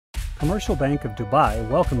Commercial Bank of Dubai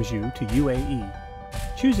welcomes you to UAE.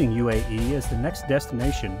 Choosing UAE as the next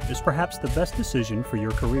destination is perhaps the best decision for your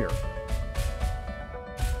career.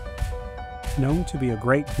 Known to be a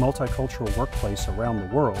great multicultural workplace around the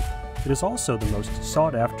world, it is also the most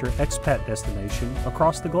sought-after expat destination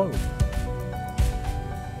across the globe.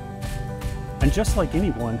 And just like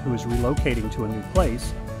anyone who is relocating to a new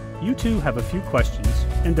place, you too have a few questions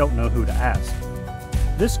and don't know who to ask.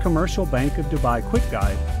 This Commercial Bank of Dubai Quick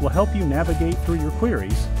Guide will help you navigate through your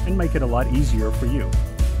queries and make it a lot easier for you.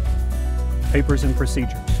 Papers and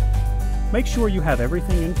procedures. Make sure you have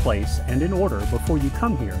everything in place and in order before you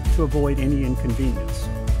come here to avoid any inconvenience.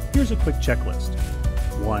 Here's a quick checklist.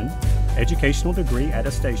 1. Educational degree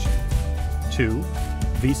attestation. 2.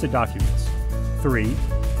 Visa documents. 3.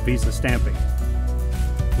 Visa stamping.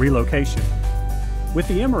 Relocation. With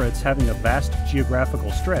the Emirates having a vast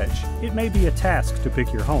geographical stretch, it may be a task to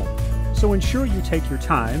pick your home. So ensure you take your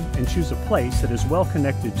time and choose a place that is well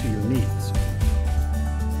connected to your needs.